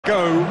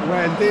Go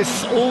when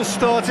this all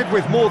started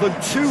with more than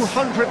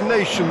 200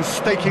 nations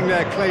staking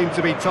their claim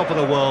to be top of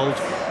the world.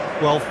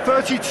 Well,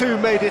 32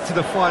 made it to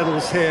the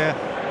finals here,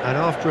 and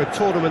after a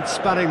tournament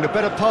spanning the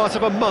better part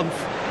of a month,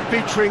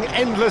 featuring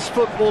endless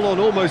football on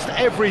almost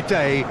every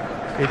day,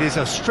 it is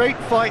a straight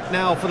fight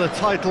now for the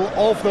title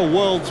of the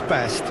world's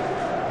best.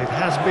 It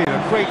has been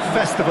a great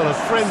festival of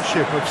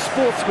friendship, of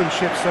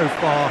sportsmanship so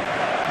far,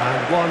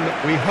 and one,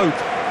 we hope,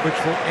 which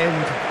will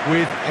end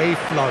with a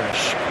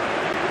flourish.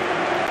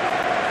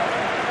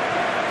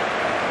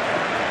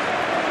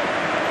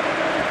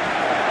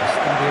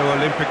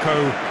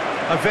 Olimpico,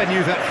 a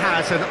venue that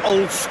has an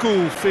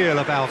old-school feel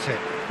about it.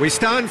 We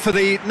stand for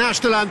the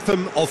national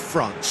anthem of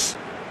France.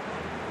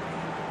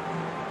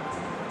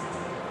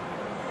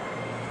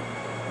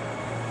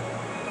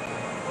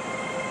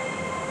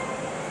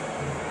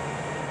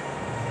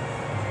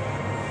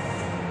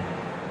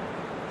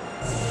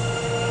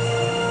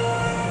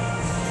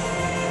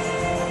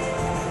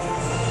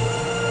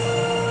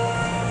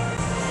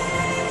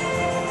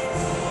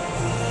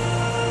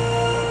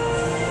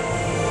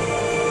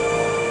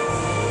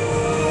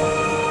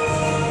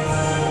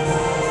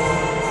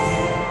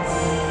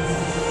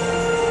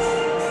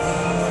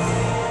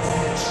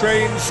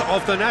 Strains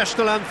of the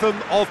national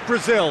anthem of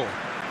Brazil.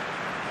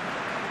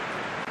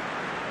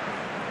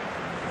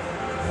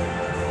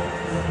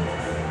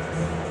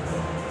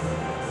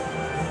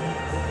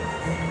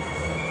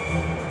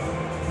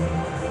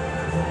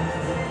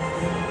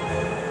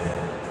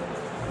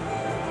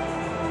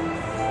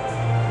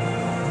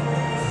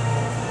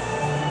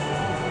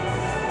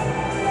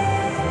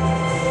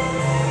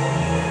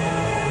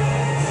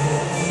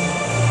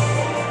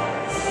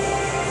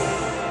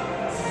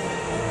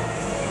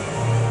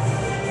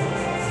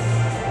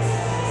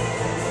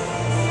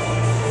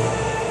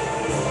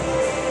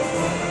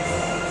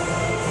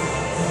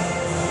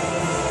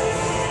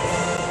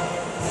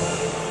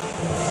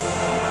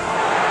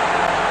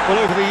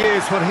 Well, over the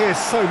years, one hears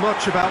so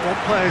much about what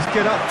players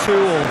get up to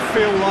or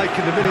feel like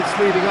in the minutes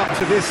leading up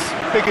to this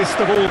biggest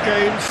of all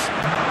games.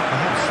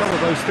 Perhaps some of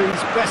those things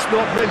best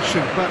not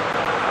mentioned, but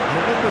I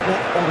wonder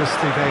what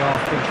honestly they are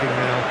thinking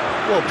now.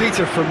 Well,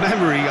 Peter, from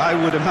memory, I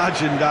would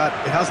imagine that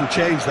it hasn't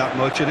changed that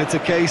much, and it's a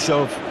case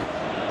of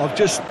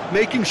just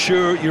making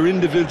sure your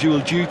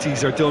individual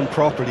duties are done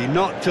properly,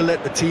 not to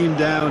let the team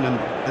down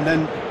and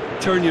then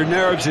turn your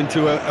nerves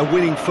into a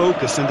winning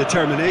focus and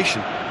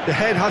determination. The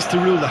head has to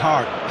rule the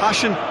heart.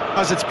 Passion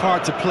has its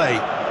part to play,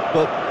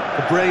 but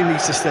the brain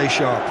needs to stay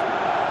sharp.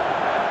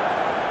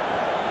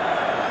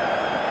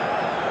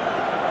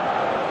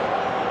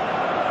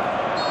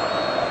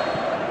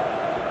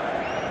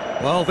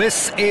 Well,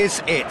 this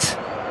is it.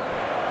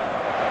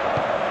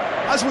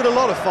 As with a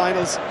lot of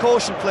finals,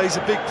 caution plays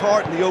a big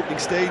part in the opening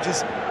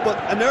stages, but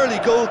an early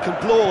goal can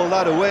blow all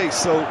that away,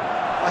 so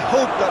I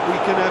hope that we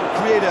can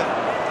create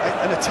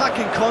an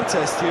attacking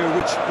contest here,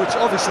 which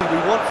obviously we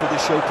want for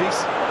this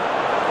showpiece.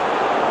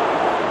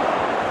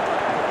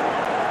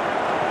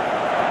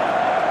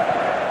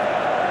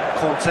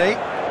 Conte,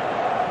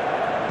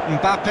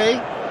 Mbappe,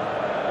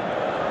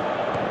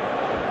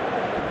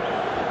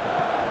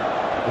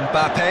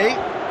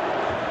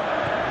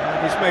 and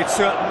he's made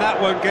certain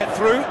that won't get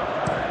through.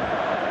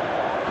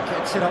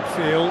 Gets it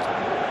upfield.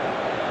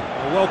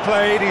 Well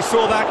played, he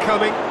saw that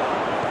coming.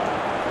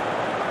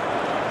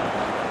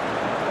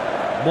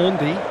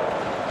 Mondi,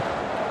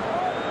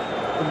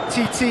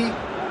 Titi,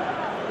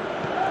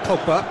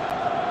 Pogba,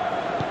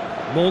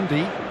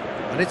 Mondi,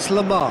 and it's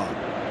Lamar.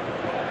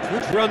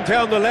 Good run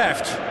down the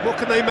left. What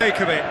can they make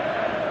of it?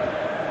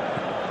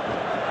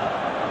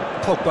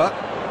 Pogba.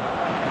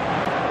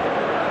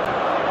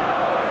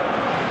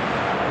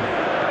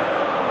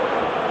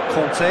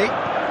 Conte.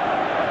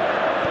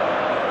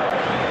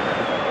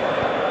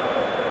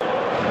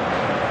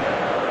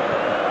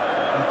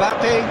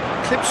 Mbappe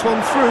clips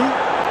one through.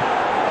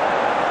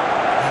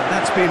 And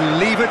that's been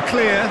levered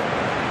clear.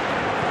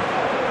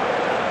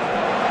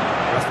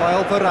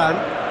 Rafael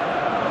Varane.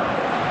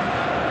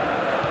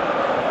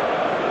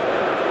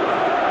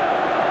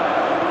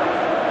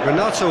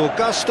 Renato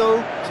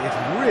Augusto did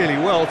really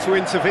well to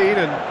intervene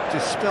and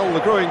dispel the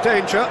growing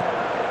danger.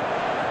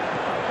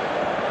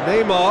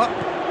 Neymar.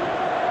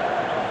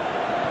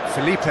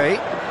 Felipe.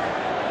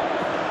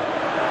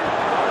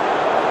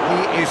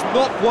 He is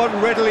not one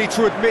readily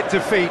to admit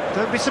defeat.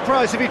 Don't be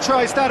surprised if he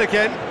tries that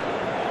again.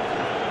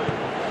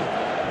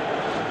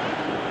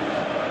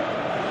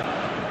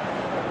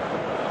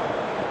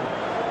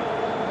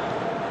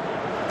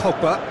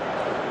 Pogba.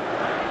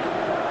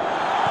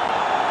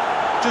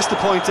 Just to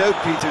point out,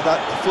 Peter, that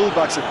the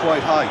fullbacks are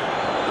quite high.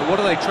 But what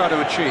are they trying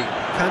to achieve?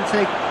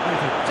 Kante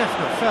with a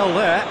definite foul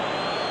there.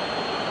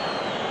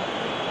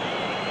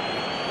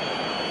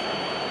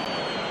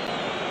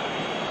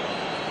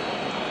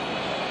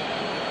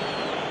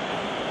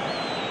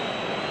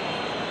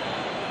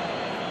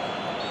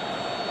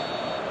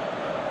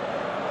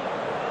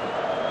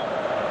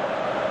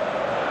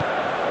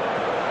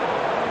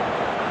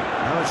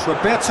 Now it's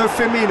Roberto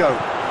Firmino.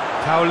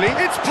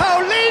 It's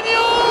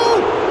Paulinho!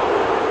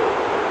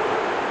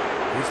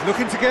 He's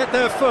looking to get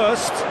there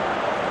first.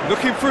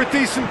 Looking for a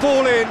decent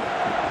ball in.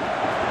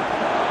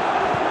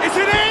 Is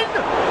it in?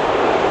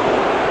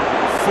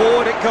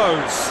 Forward it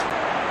goes.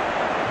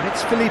 And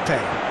it's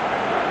Felipe.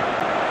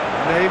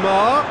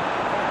 Neymar.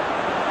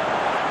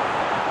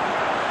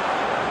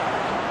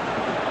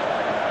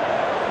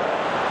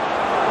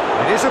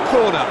 It is a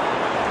corner.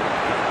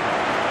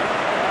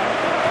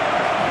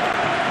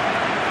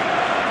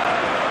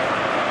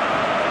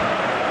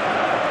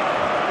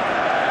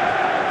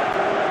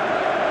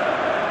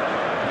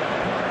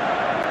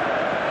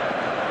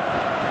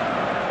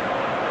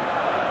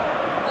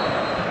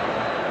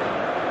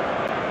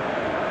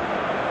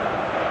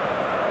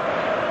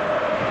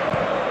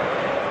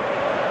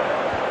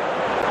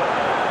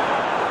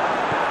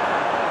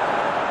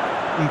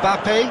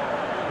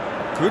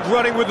 Mbappe, good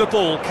running with the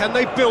ball, can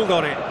they build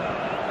on it?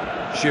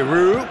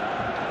 Giroud.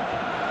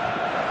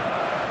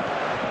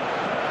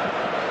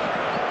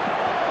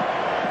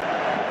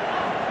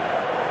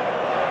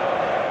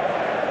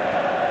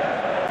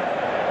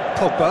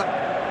 Pogba.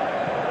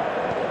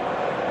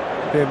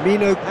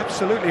 Firmino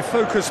absolutely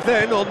focused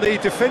then on the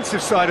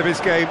defensive side of his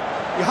game.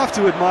 You have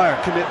to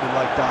admire commitment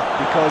like that,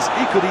 because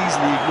he could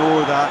easily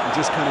ignore that and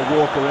just kind of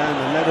walk around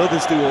and let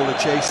others do all the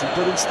chasing,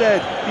 but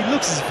instead he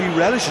looks as if he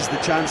relishes the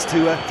chance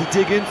to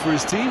dig in for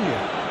his team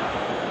here.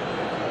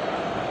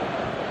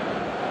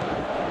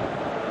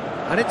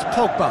 And it's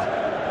Pogba.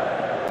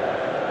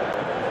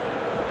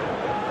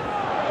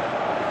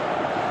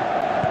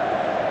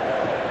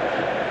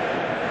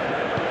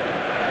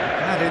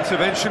 That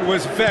intervention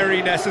was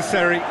very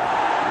necessary.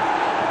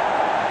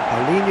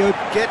 Paulinho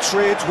gets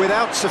rid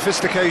without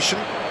sophistication.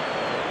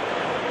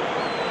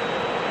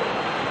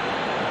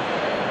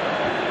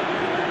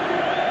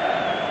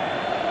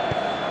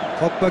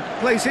 Pogba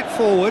plays it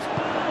forward.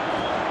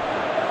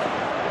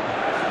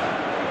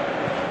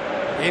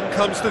 In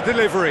comes the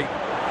delivery.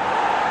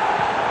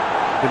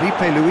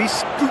 Felipe Luis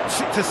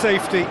scoots it to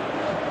safety.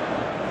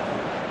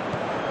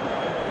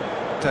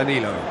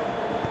 Danilo.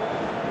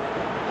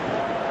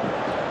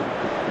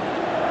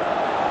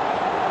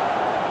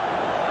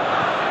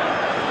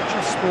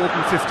 Just more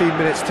than 15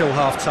 minutes till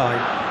half-time.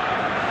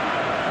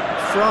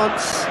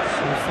 France,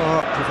 so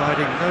far,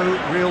 providing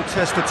no real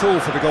test at all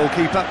for the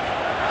goalkeeper.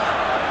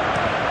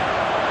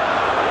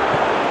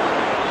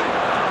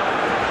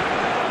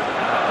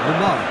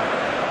 Lamar,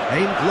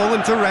 aimed long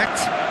and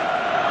direct.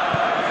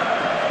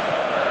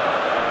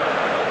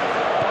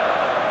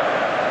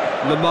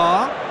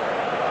 Lamar.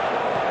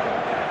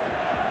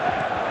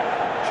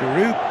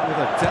 Giroud with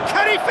a...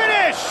 Can he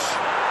finish?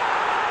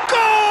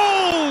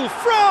 Goal!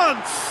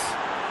 France!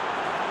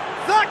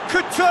 That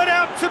could turn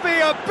out to be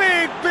a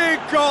big, big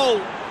goal.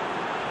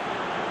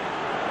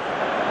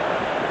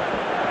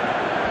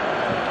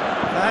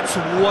 That's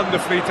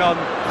wonderfully done.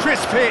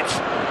 Crisp hit,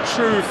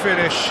 true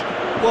finish.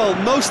 Well,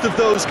 most of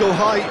those go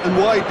high and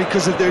wide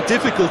because of their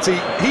difficulty.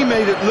 He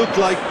made it look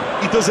like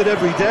he does it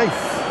every day.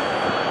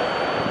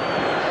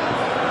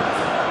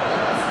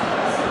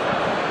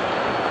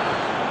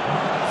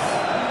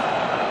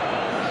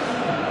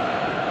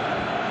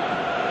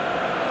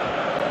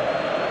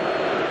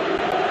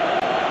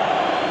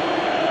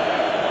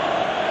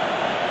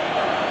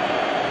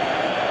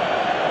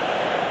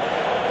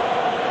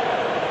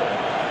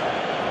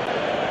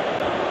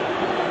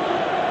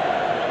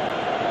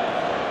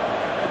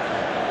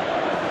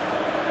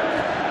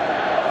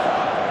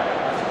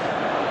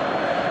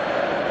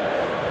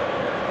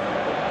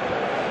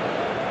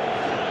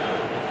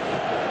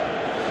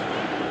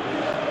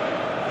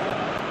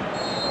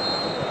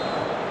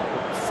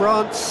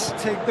 France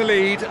take the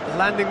lead,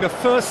 landing the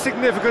first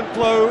significant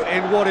blow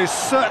in what is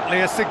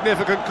certainly a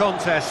significant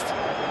contest.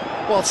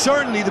 Well,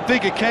 certainly the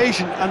big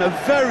occasion and a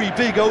very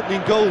big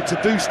opening goal to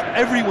boost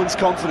everyone's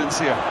confidence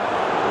here.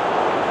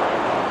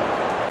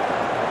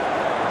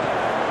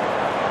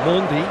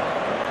 Mondi.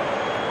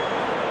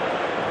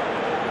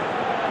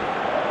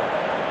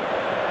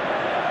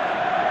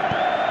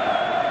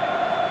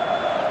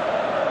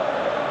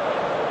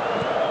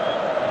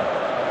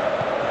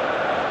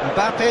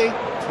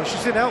 Mbappe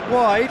pushes it out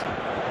wide.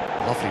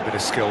 Lovely bit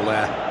of skill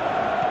there.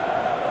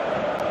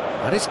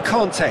 And it's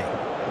Conte.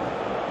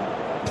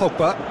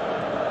 Pogba.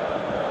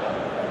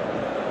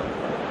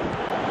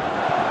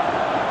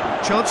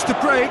 Chance to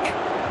break.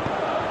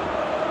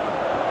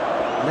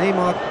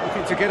 Neymar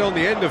looking to get on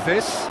the end of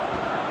this.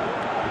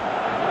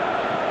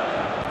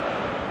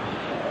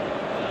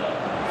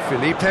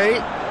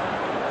 Felipe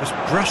has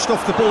brushed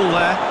off the ball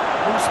there.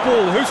 Loose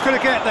ball, who's going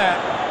to get there?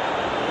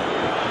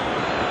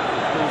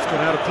 Ball's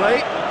gone out of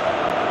play.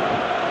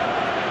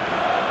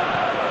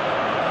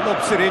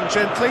 Lobs it in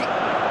gently.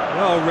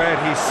 Well read,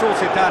 he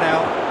sorted that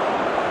out.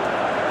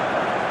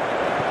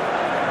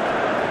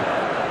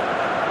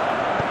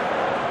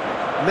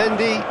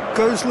 Mendy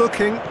goes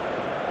looking.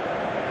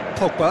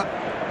 Pogba.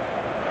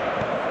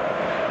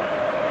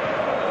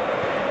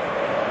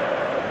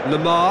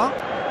 Lamar.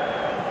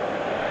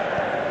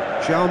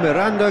 João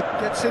Miranda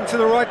gets into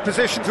the right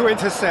position to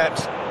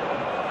intercept.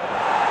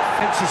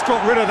 Fence has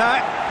got rid of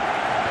that.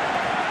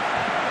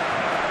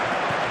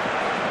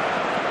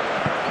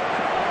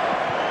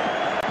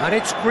 And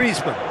it's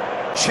Griezmann.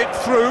 Chip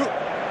through.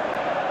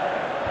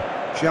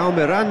 João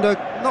Miranda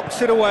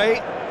knocks it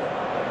away.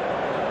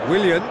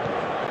 Willian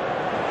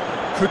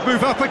could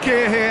move up a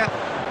gear here.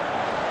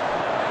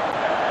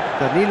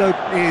 Danilo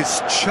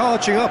is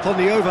charging up on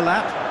the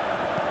overlap.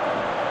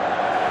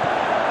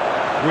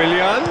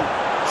 Willian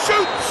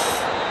shoots!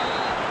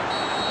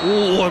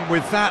 Oh, and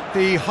with that,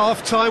 the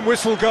half-time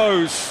whistle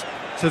goes.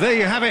 So there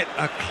you have it,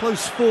 a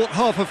close-fought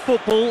half of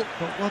football,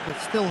 but one that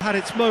still had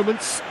its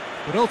moments,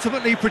 but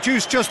ultimately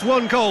produced just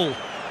one goal.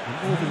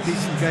 A more than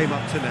decent game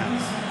up to now.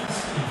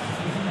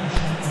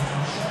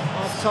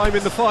 Half-time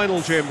in the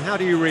final, Jim, how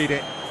do you read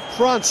it?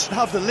 France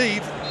have the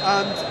lead,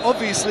 and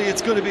obviously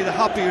it's going to be the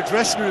happier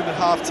dressing room at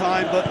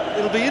half-time, but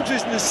it'll be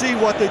interesting to see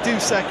what they do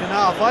second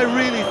half. I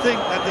really think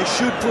that they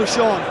should push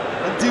on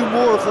and do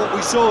more of what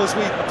we saw as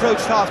we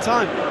approached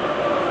half-time.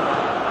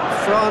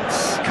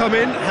 France come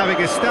in, having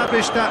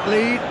established that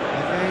lead, a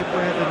game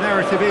where the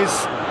narrative is,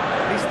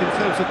 at least in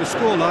terms of the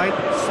scoreline,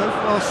 so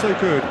far so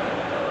good.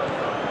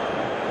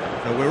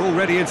 So we're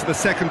already into the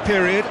second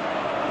period.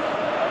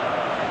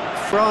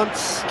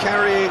 France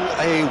carrying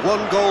a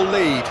one-goal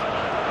lead.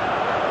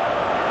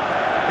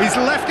 He's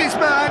left his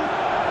man.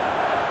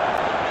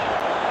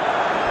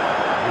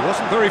 He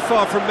wasn't very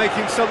far from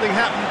making something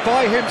happen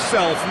by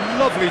himself.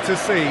 Lovely to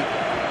see.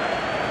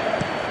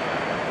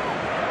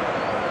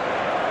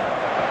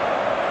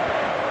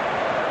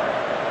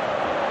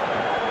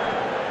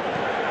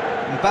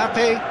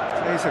 Mbappe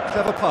plays a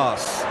clever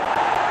pass.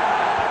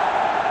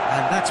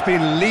 And that's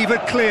been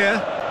levered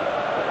clear.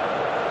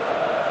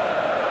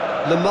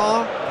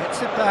 Lemar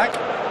gets it back.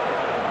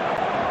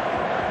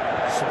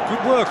 Some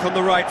good work on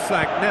the right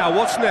flank. Now,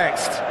 what's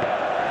next?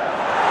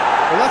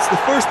 Well, that's the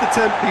first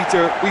attempt,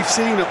 Peter, we've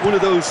seen at one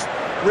of those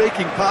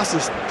raking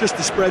passes just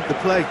to spread the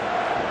play.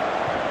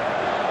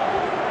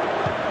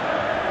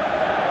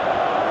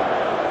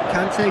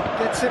 Kante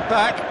gets it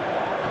back.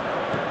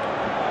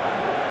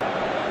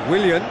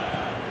 Willian.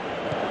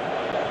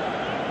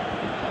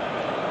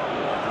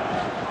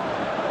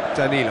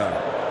 Danilo.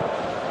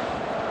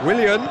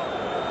 Willian.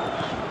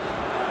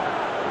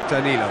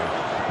 Danilo.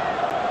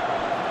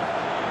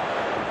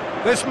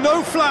 There's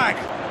no flag.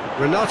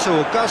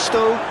 Renato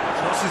Augusto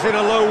crosses in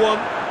a low one.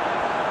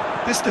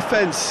 This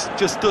defence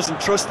just doesn't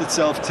trust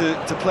itself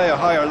to play a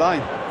higher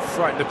line.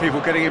 Frightened of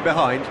people getting in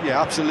behind.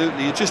 Yeah,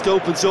 absolutely. It just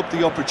opens up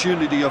the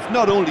opportunity of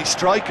not only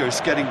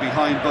strikers getting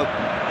behind, but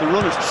the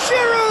runners.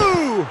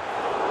 Giroud!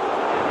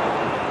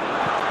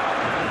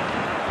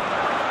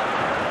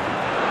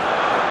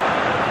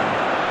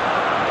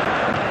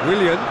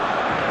 Willian.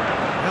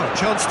 Now a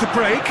chance to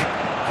break.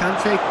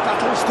 Kante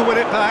battles to win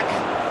it back.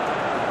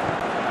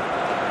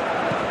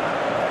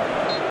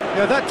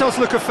 Yeah, that does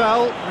look a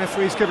foul.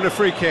 Referee's given a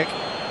free kick.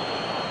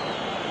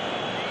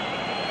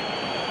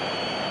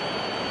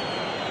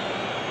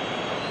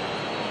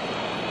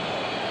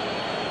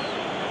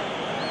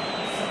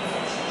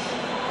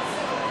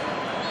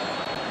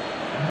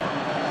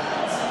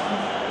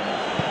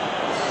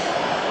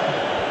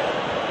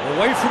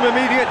 Away from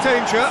immediate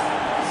danger.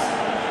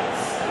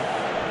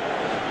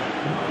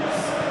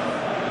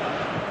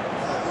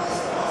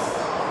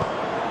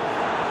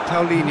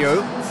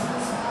 Paulinho.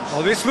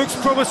 Oh, this looks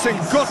promising.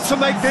 Got to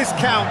make this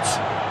count.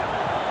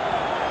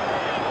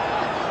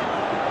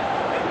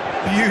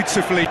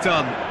 Beautifully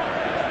done.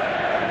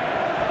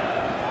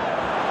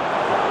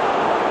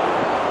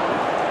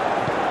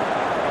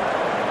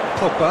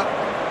 Pogba.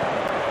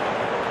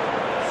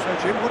 So,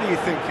 Jim, what are you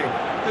thinking?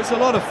 There's a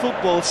lot of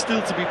football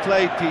still to be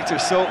played, Peter,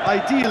 so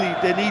ideally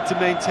they need to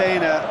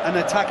maintain an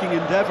attacking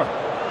endeavour.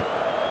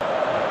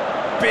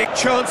 Big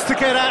chance to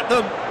get at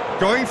them.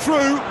 Going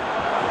through.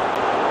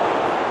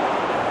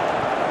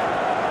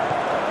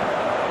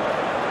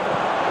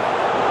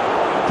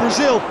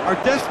 Brazil are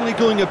definitely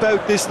going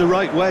about this the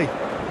right way.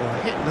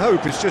 Well, hit and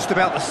hope is just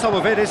about the sum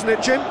of it, isn't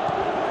it, Jim?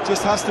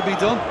 Just has to be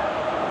done.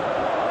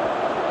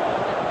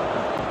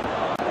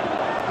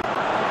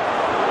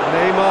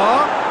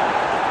 Neymar.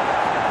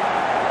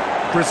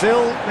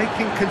 Brazil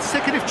making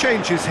consecutive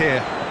changes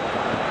here.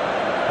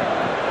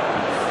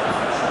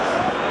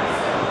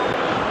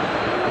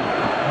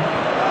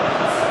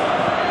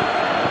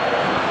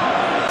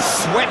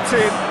 Swept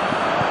in.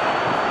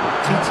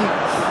 Titi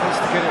has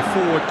to get it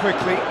forward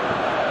quickly.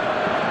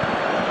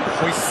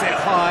 Hoists it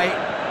high.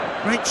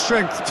 Great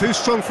strength, too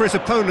strong for his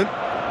opponent.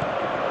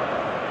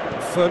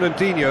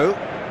 Fernandinho.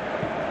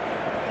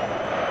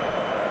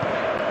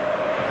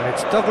 And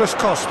it's Douglas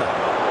Costa.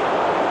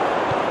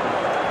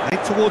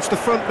 Head towards the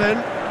front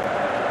then.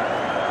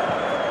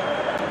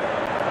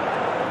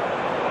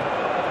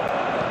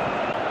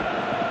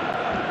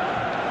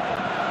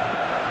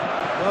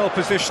 Well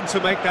positioned to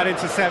make that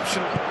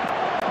interception.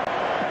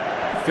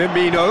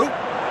 Firmino.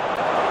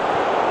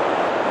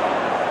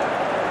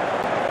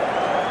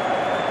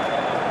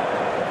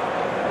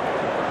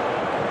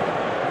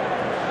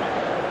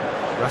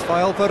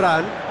 Rafael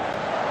Varane.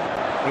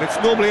 Well, it's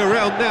normally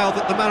around now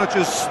that the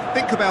managers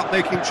think about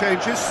making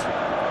changes.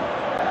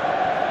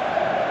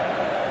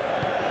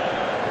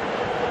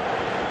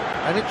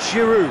 And it's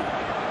Giroud.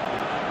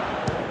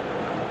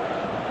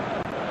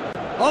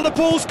 Oh, the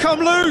ball's come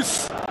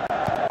loose!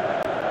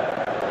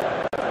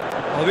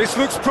 Oh, this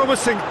looks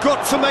promising,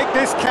 got to make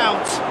this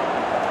count.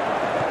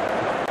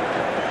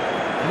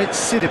 And it's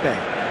Sidibe.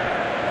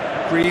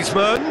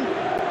 Griezmann.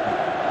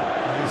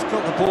 He's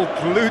got the ball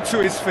glued to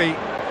his feet.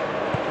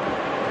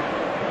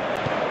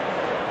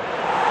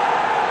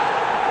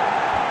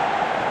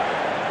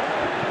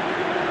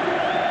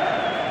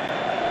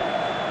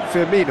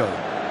 Firmino.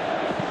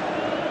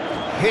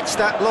 Hits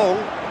that long.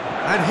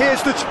 And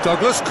here's the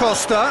Douglas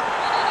Costa.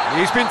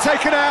 He's been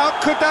taken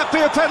out. Could that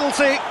be a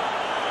penalty?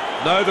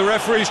 No, the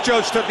referee's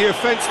judged that the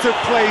offence took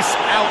place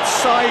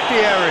outside the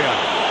area.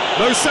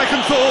 No second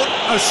thought,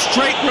 a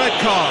straight red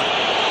card.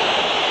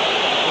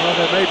 Well,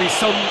 there may be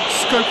some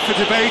scope for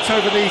debate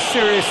over the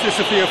seriousness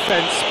of the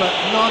offence, but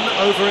none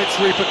over its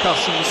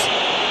repercussions.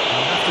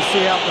 We'll have to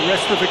see out the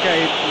rest of the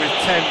game with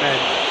 10 men.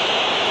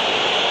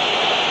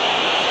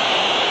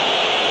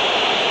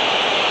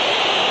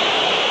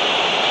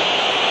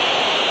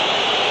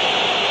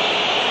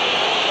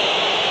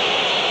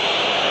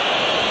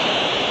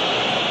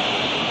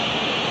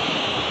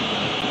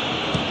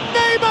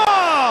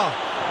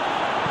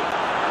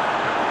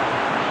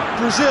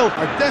 Brazil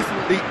are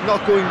definitely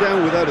not going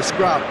down without a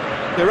scrap.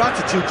 Their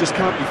attitude just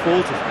can't be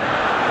faulted.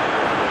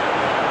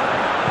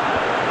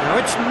 Now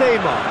it's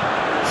Neymar.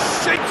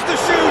 Shakes the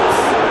shoots!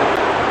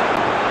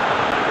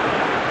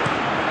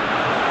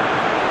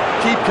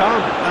 Keep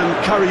calm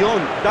and carry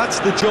on. That's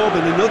the job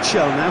in a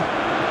nutshell now.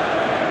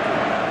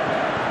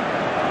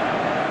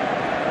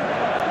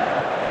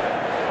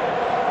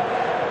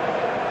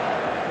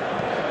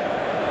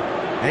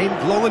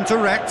 Aimed long and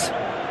direct.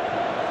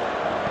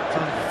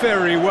 Done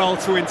very well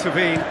to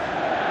intervene.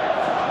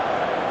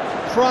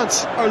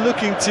 France are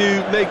looking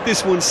to make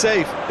this one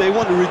safe. They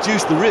want to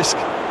reduce the risk.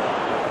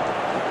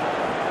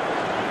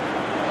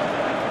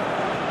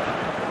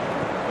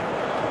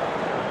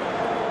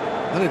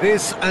 Well, it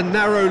is a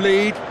narrow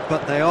lead,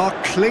 but they are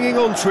clinging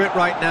on to it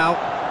right now.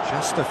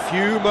 Just a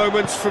few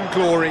moments from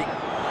glory.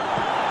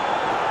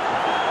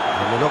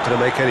 And they're not going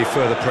to make any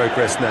further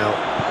progress now.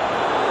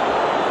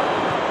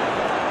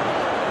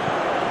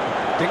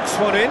 Dinks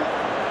one in.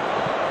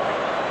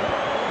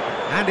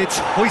 And it's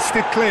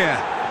hoisted clear.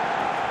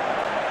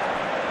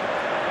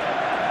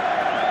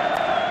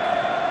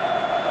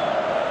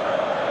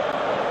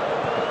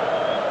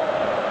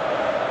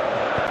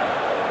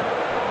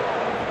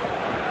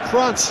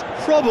 France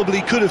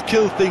probably could have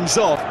killed things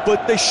off,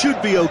 but they should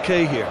be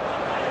okay here.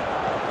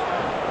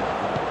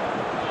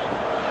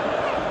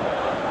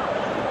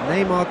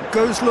 Neymar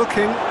goes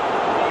looking.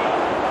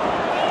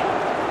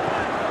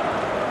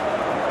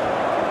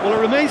 Well,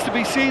 it remains to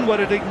be seen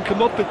whether they can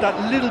come up with that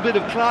little bit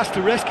of class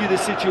to rescue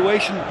this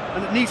situation,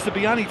 and it needs to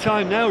be any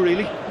time now,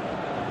 really.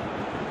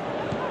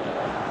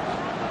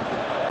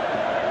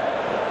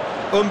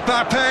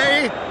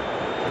 Mbappe!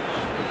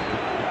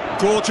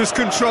 Gorgeous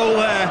control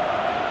there.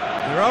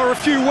 There are a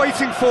few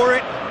waiting for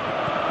it.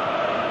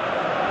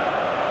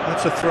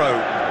 That's a throw.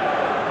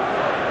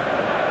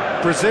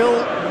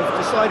 Brazil have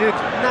decided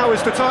now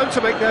is the time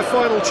to make their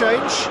final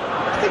change.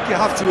 I think you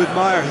have to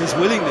admire his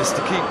willingness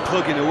to keep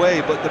plugging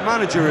away, but the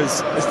manager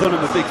has done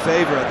him a big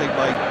favour, I think,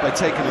 by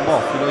taking him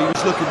off. You know, he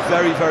was looking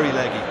very, very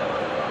leggy.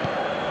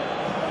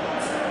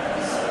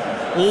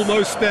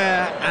 Almost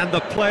there, and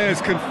the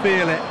players can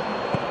feel it.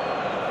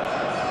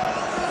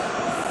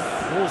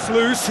 Ball's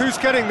loose, who's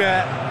getting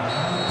there?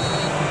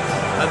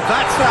 And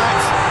that's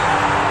that.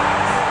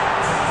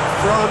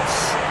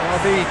 France are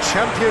the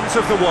champions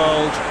of the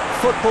world.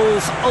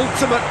 Football's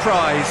ultimate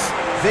prize.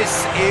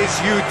 This is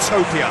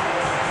utopia.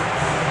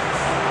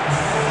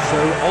 So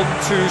on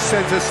to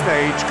centre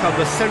stage come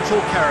the central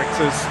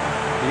characters,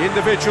 the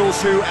individuals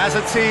who, as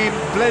a team,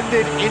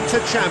 blended into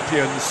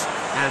champions,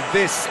 and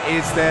this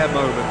is their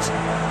moment.